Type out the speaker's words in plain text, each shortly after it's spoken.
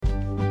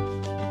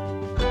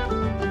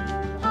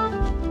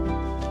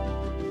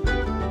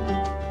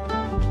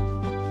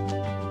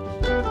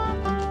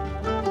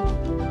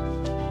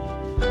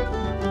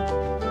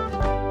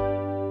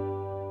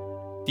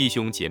弟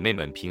兄姐妹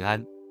们平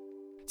安。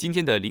今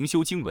天的灵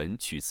修经文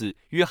取自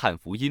约翰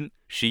福音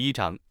11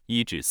章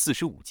1至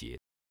45节。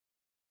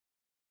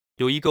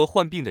有一个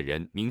患病的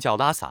人名叫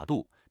拉撒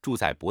路，住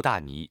在伯大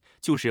尼，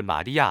就是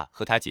玛利亚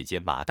和她姐姐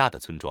马大的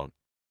村庄。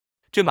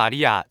这玛利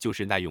亚就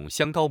是那用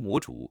香膏抹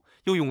主，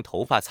又用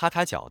头发擦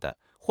他脚的。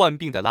患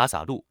病的拉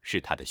撒路是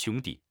他的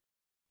兄弟。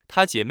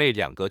他姐妹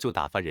两个就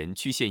打发人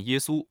去见耶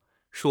稣，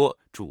说：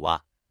主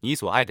啊，你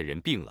所爱的人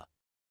病了。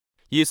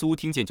耶稣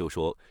听见就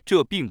说：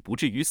这病不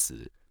至于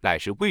死，乃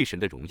是为神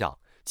的荣耀，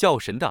叫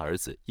神的儿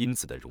子因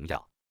子的荣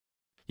耀。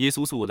耶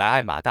稣素来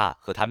爱马大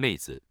和他妹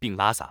子并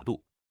拉撒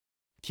路，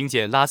听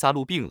见拉撒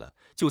路病了，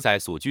就在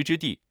所居之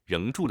地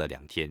仍住了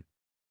2天。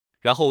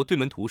然后对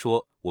门徒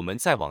说：我们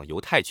再往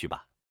犹太去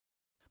吧。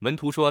门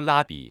徒说：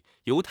拉比，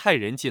犹太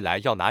人进来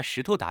要拿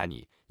石头打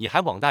你，你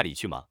还往那里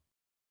去吗？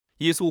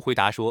耶稣回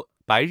答说：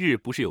白日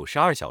不是有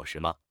12小时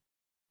吗？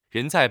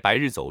人在白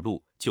日走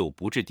路就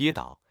不致跌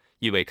倒，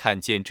因为看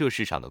见这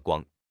世上的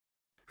光；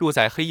若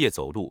在黑夜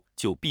走路，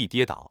就必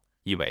跌倒，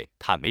因为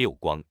他没有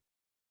光。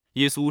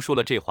耶稣说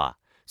了这话，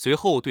随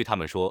后对他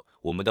们说：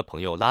我们的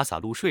朋友拉撒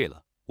路睡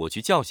了，我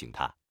去叫醒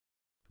他。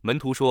门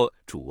徒说：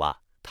主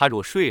啊，他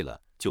若睡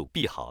了，就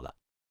必好了。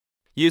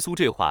耶稣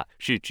这话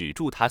是指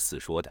住他死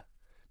说的，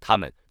他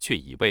们却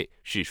以为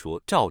是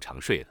说照常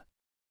睡了。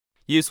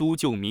耶稣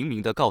就明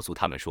明地告诉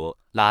他们说：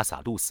拉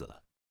撒路死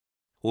了，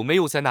我没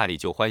有在那里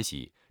就欢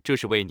喜，这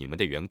是为你们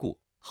的缘故，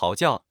好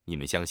叫你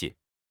们相信。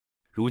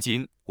如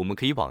今我们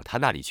可以往他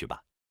那里去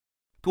吧。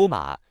多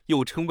马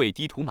又称为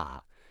低土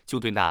马，就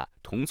对那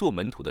同作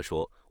门徒的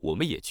说：我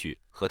们也去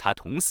和他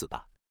同死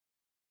吧。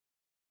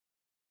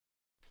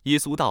耶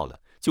稣到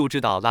了，就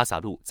知道拉撒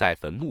路在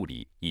坟墓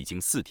里已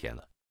经4天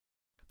了。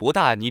伯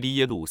大尼离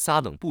耶路撒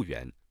冷不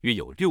远，约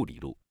有6里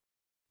路。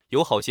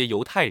有好些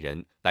犹太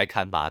人来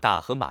看马大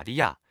和玛利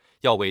亚，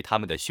要为他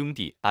们的兄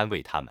弟安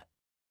慰他们。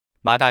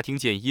马大听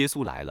见耶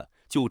稣来了，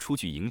就出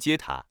去迎接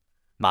他，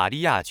玛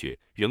利亚却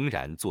仍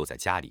然坐在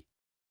家里。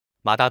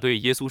马大对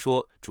耶稣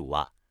说：主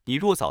啊，你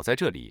若早在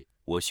这里，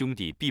我兄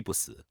弟必不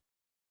死。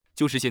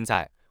就是现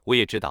在，我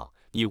也知道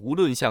你无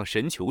论向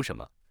神求什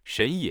么，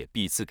神也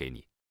必赐给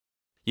你。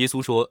耶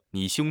稣说：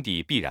你兄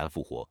弟必然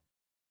复活。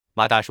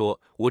马大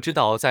说：我知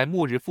道在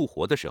末日复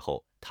活的时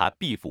候，他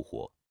必复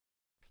活。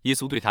耶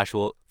稣对他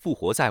说：复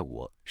活在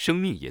我，生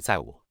命也在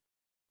我。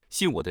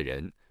信我的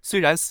人，虽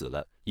然死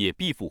了，也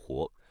必复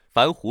活；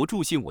凡活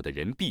住信我的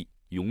人，必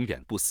永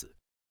远不死。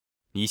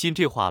你信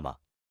这话吗？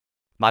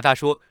马大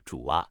说：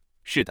主啊，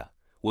是的，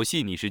我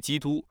信你是基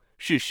督，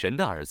是神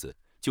的儿子，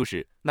就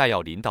是那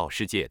要临到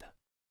世界的。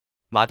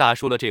马大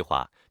说了这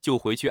话，就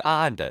回去暗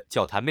暗地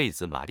叫他妹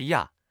子玛利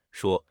亚，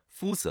说：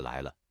夫子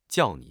来了，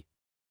叫你。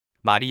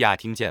玛利亚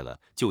听见了，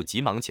就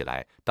急忙起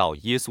来，到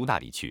耶稣那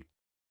里去。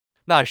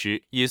那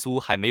时耶稣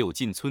还没有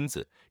进村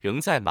子，仍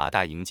在马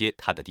大迎接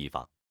他的地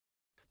方。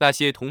那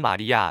些同玛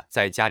利亚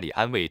在家里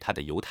安慰他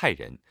的犹太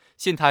人，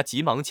见他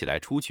急忙起来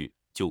出去，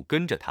就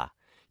跟着他，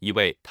以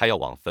为他要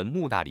往坟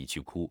墓那里去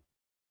哭。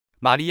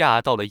玛利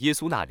亚到了耶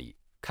稣那里，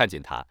看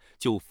见他，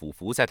就俯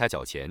伏在他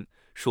脚前，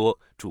说：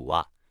主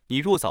啊，你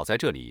若早在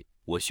这里，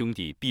我兄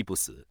弟必不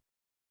死。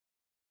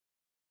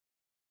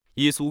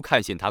耶稣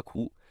看见他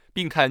哭，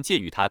并看见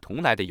与他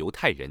同来的犹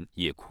太人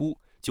也哭，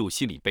就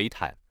心里悲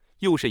叹，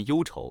又甚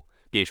忧愁，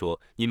便说：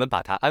你们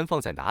把他安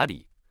放在哪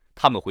里？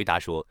他们回答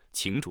说：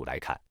请主来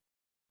看。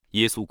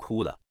耶稣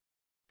哭了。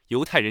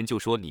犹太人就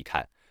说：你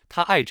看，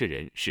他爱这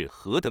人是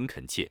何等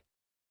恳切。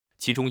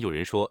其中有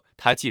人说：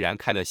他既然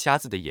开了瞎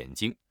子的眼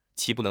睛，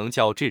岂不能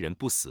叫这人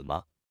不死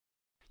吗？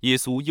耶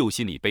稣又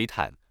心里悲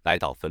叹，来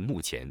到坟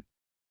墓前。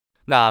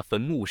那坟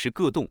墓是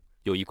个洞，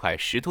有一块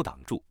石头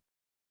挡住。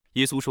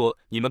耶稣说：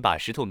你们把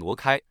石头挪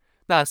开。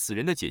那死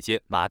人的姐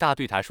姐马大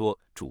对他说：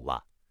主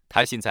啊，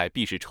他现在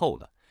必是臭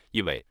了，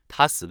因为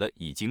他死了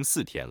已经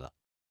4天了。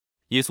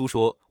耶稣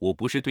说：我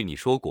不是对你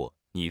说过，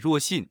你若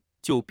信，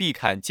就必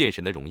看见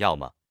神的荣耀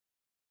吗？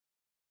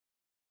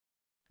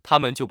他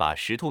们就把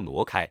石头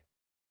挪开。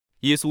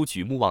耶稣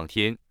举目望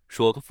天，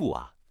说：父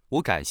啊，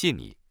我感谢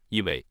你，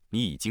因为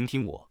你已经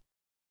听我。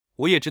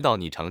我也知道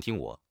你常听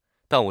我，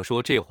但我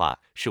说这话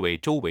是为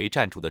周围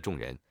站住的众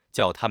人，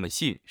叫他们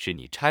信是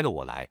你差了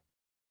我来。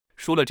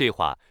说了这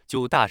话，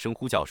就大声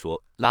呼叫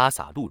说：拉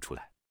撒路出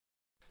来。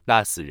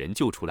那死人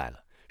就出来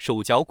了，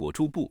手脚裹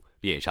住布，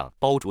脸上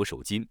包着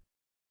手巾。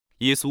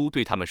耶稣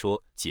对他们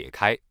说：解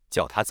开，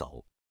叫他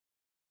走。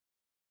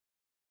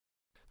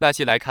那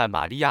些来看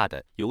玛利亚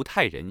的犹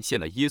太人见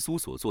了耶稣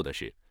所做的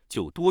事，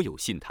就多有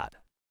信他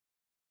的。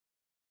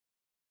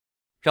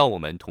让我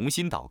们同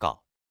心祷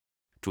告。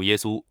主耶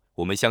稣，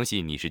我们相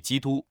信你是基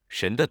督，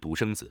神的独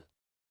生子。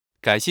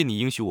感谢你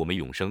应许我们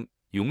永生，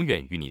永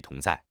远与你同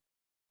在。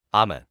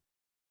阿们。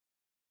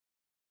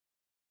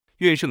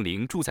愿圣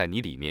灵住在你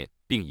里面，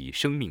并以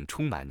生命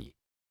充满你。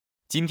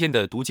今天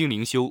的读经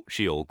灵修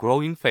是由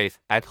Growing Faith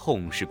at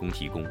Home 事工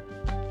提供。